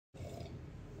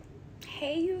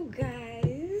Hey you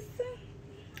guys,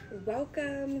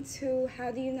 welcome to How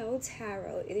Do You Know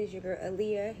Tarot. It is your girl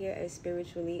Aaliyah here at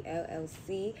Spiritually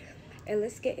LLC, and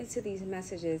let's get into these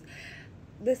messages.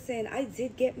 Listen, I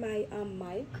did get my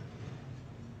mic.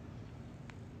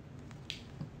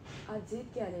 I did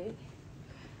get it.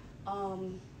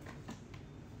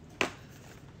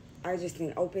 I just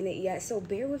didn't open it yet, so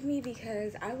bear with me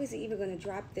because I was even gonna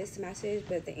drop this message,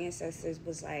 but the ancestors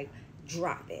was like,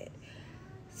 drop it.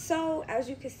 So as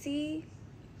you can see,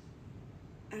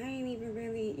 I ain't even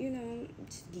really,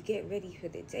 get ready for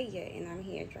the day yet, and I'm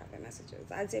here dropping messages.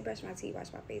 I did brush my teeth,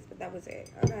 wash my face, but that was it,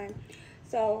 okay?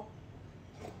 So,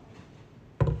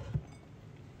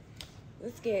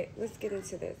 let's get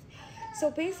into this.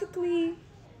 So basically,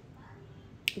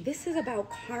 this is about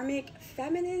karmic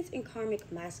feminines and karmic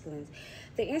masculines.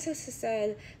 The ancestors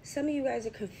said some of you guys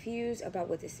are confused about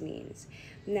what this means.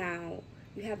 Now,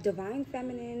 you have divine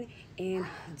feminine and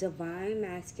divine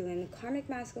masculine, karmic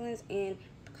masculines and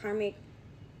karmic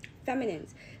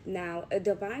feminines. Now, a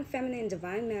divine feminine,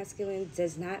 divine masculine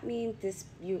does not mean this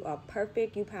you are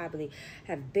perfect. You probably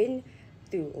have been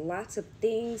through lots of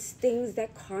things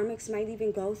that karmics might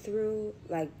even go through.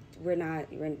 Like, you're not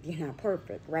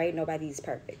perfect, right? Nobody's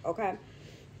perfect, okay?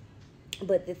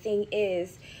 But the thing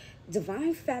is,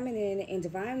 divine feminine and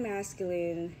divine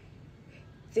masculine,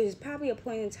 there's probably a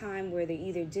point in time where they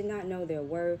either did not know their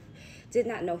worth, did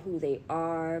not know who they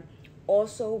are,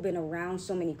 also been around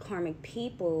so many karmic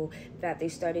people that they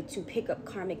started to pick up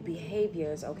karmic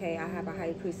behaviors, okay? I have a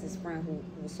high priestess friend who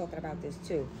was talking about this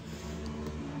too.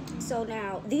 So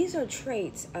now, these are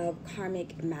traits of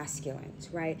karmic masculines,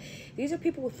 right? These are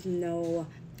people with no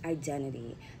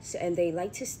identity, and they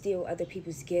like to steal other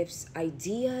people's gifts,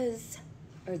 ideas,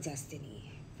 or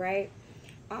destiny, right?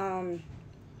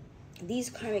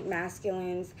 These karmic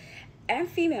masculines and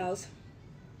females,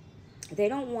 they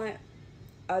don't want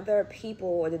other people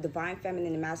or the divine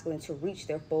feminine and masculine to reach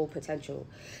their full potential.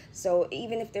 So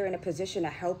even if they're in a position to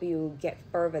help you get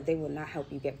further, they will not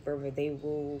help you get further. They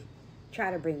will try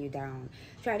to bring you down,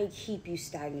 try to keep you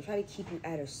stagnant, try to keep you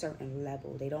at a certain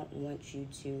level. They don't want you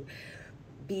to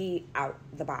be out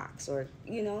the box or,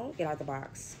 get out the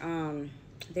box.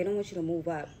 They don't want you to move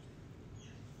up.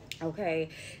 Okay,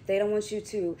 they don't want you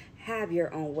to have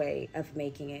your own way of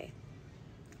making it.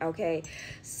 Okay,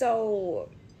 so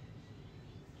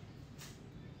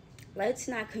let's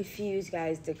not confuse,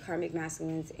 guys, the karmic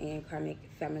masculines and karmic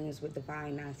feminines with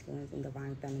divine masculines and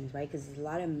divine feminines, right? Because there's a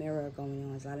lot of mirror going on.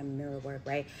 There's a lot of mirror work,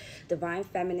 right? Divine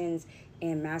feminines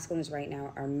and masculines right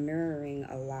now are mirroring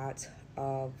a lot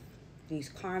of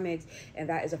these karmics, and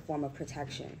that is a form of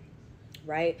protection,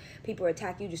 right? People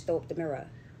attack you, just throw up the mirror.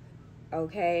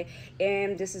 Okay,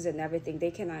 and this is another thing.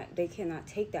 They cannot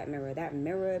take that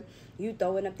mirror, you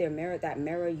throwing up that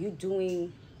mirror, you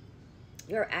doing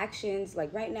your actions.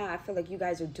 Like right now, I feel like you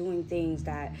guys are doing things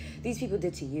that these people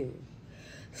did to you.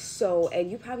 So, and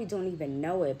you probably don't even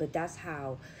know it, but that's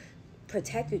how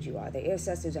protected you are. The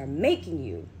ancestors are making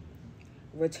you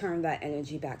return that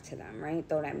energy back to them, right?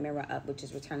 Throw that mirror up, which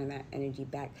is returning that energy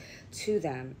back to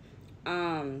them.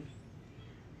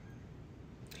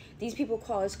 These people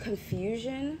cause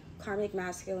confusion. Karmic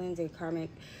masculines and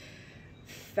karmic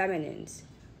feminines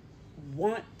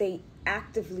they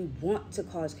actively want to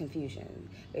cause confusion.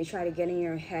 They try to get in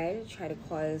your head, try to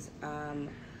cause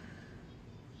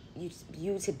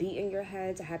you to be in your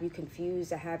head, to have you confused,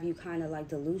 to have you kind of like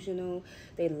delusional.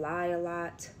 They lie a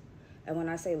lot. And when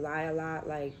I say lie a lot,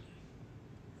 like,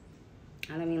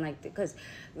 I don't mean like, because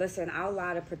listen, I'll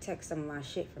lie to protect some of my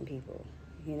shit from people.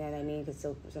 You know what I mean? Because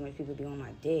so many people be on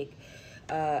my dick.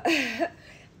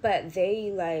 But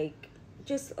they, like,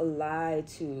 just lie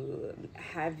to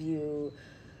have you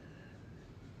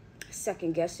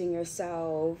second-guessing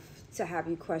yourself, to have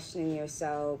you questioning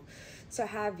yourself, to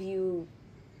have you...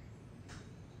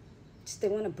 They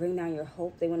want to bring down your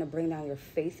hope. They want to bring down your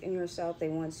faith in yourself. They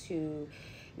want to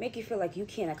make you feel like you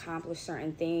can't accomplish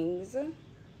certain things.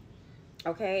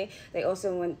 Okay, they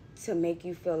also want to make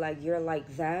you feel like you're like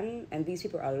them, and these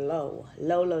people are low.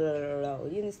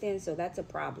 You understand? So that's a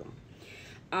problem.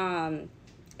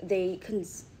 They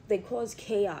cause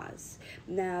chaos.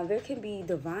 Now there can be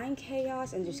divine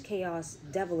chaos and just chaos,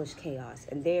 devilish chaos,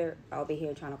 and they're over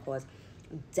here trying to cause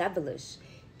devilish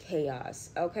chaos.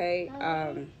 Okay.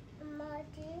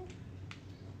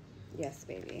 Yes,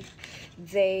 baby.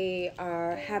 They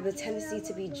have a tendency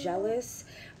to be jealous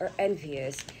or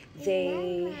envious.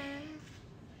 You'll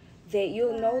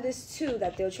notice too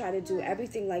that they'll try to do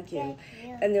everything like you,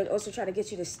 and they'll also try to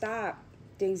get you to stop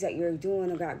things that you're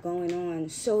doing or got going on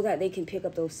so that they can pick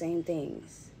up those same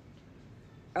things.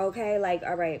 Okay, like,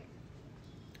 all right,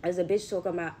 There's a bitch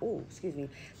talking about, oh, excuse me.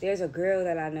 There's a girl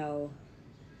that I know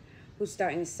who's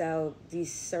starting to sell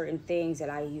these certain things that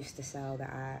I used to sell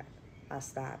that I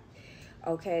stopped.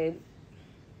 Okay.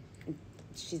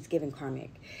 She's giving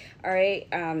karmic. All right.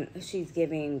 She's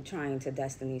giving trying to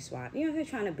destiny swap. You know, they're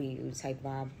trying to be you type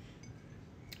vibe.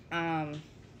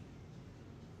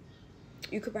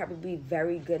 You could probably be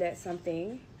very good at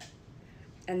something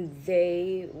and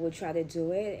they will try to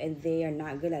do it and they are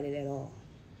not good at it at all.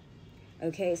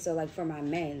 Okay, so like for my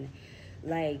men,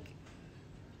 like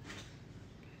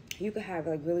you could have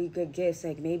like really good gifts,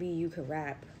 like maybe you could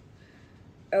rap.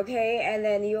 Okay, and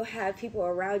then you'll have people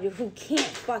around you who can't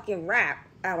fucking rap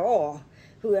at all,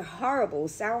 who are horrible,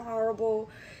 sound horrible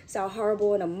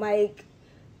in a mic,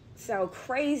 sound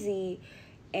crazy,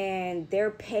 and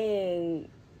they're paying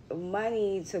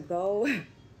money to go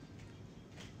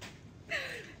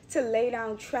to lay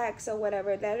down tracks or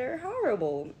whatever that are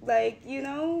horrible, like, you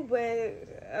know. But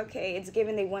okay, it's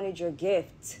given they wanted your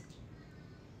gift.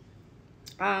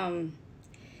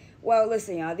 Well,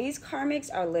 listen, y'all, these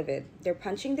karmics are livid. They're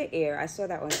punching the air. I saw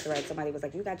that on thread. Somebody was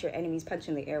like, you got your enemies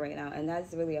punching the air right now, and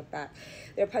that's really a fact.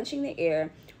 They're punching the air.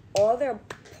 All their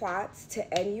plots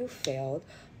to end you failed.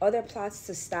 All their plots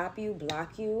to stop you,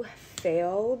 block you,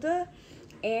 failed.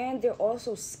 And they're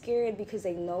also scared because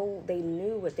they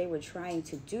knew what they were trying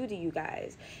to do to you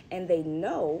guys. And they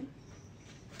know,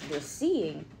 they're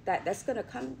seeing that that's going to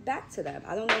come back to them.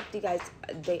 I don't know if you guys,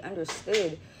 they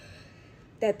understood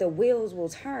that the wheels will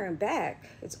turn back.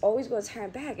 It's always going to turn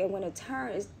back. And when it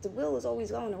turns, the wheel is always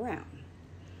going around.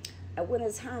 And when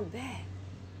it turns back,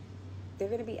 they're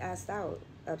going to be asked out,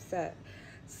 upset.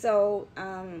 So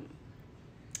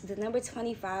the number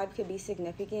 25 could be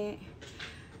significant.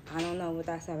 I don't know what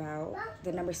that's about.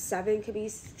 The number 7 could be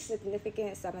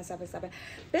significant. 777.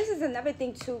 This is another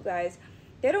thing too, guys.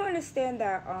 They don't understand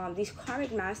that these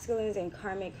karmic masculines and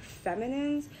karmic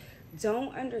feminines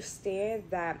don't understand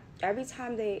that every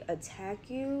time they attack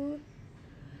you,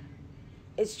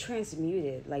 it's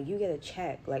transmuted. Like you get a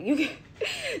check. Like you get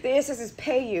the ancestors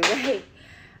pay you. Like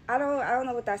I don't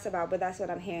know what that's about, but that's what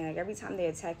I'm hearing. Like every time they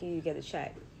attack you, you get a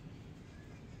check.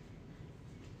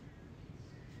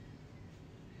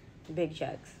 Big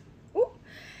checks. Ooh.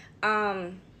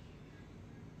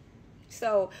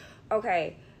 So,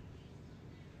 okay.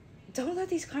 Don't let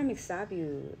these karmics stop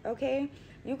you, okay?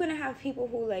 You're gonna have people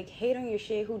who like hate on your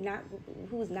shit, who's not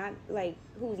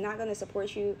gonna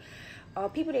support you,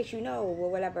 people that you know or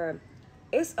whatever.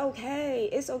 It's okay.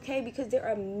 It's okay because there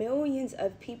are millions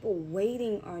of people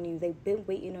waiting on you. They've been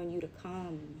waiting on you to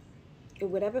come.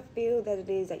 In whatever field that it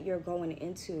is that you're going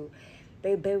into,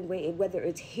 they've been waiting, whether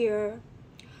it's hair,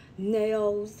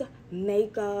 nails,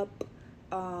 makeup,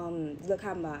 look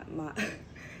how my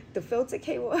the filter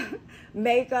cable,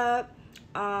 makeup,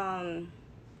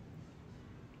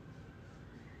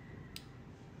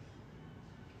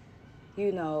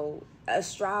 you know,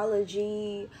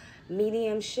 astrology,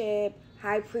 mediumship,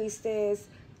 high priestess,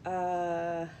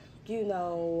 you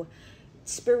know,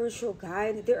 spiritual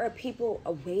guide. There are people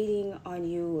waiting on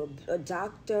you, a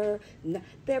doctor.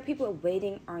 There are people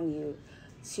waiting on you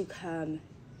to come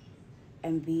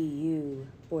and be you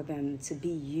for them, to be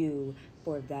you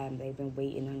for them. They've been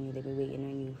waiting on you. They've been waiting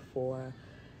on you for,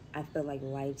 I feel like,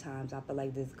 lifetimes. I feel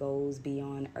like this goes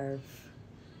beyond earth.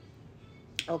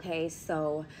 Okay,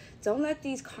 so don't let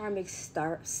these karmics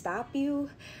stop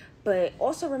you. But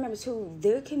also remember too,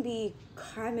 there can be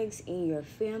karmics in your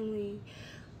family,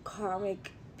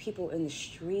 karmic people in the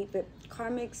street, but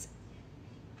karmics,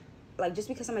 like just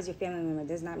because somebody's your family member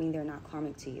does not mean they're not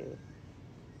karmic to you.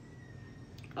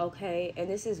 Okay, and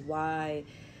this is why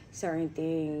certain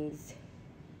things,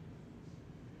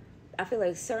 I feel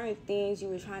like certain things you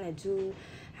were trying to do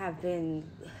have been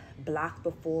blocked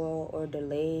before or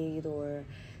delayed or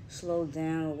slowed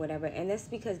down or whatever. And that's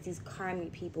because these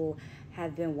karmic people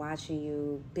have been watching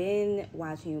you, been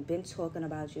talking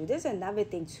about you. There's another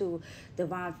thing too,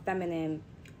 divine feminine,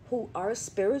 who are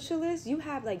spiritualists. You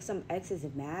have like some exes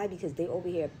mad because they over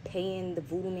here paying the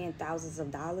voodoo man thousands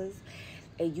of dollars.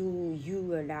 And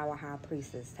you are now a high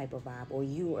priestess type of vibe, or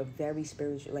you are very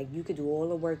spiritual. Like you could do all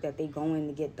the work that they going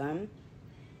to get done.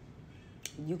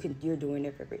 You're doing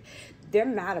it for free. They're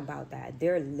mad about that.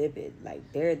 They're livid.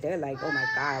 Like they're like, oh my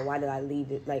God, why did I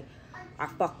leave it? Like I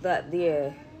fucked up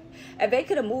there. And they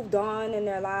could have moved on in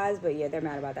their lives, but yeah, they're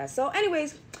mad about that. So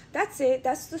anyways, that's it.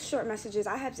 That's the short messages.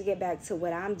 I have to get back to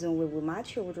what I'm doing with my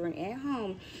children at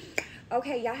home.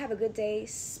 Okay, y'all have a good day.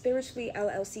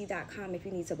 SpirituallyLLC.com if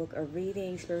you need to book a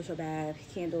reading, spiritual bath,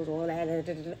 candles, all that.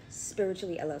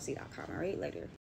 SpirituallyLLC.com. All right, later.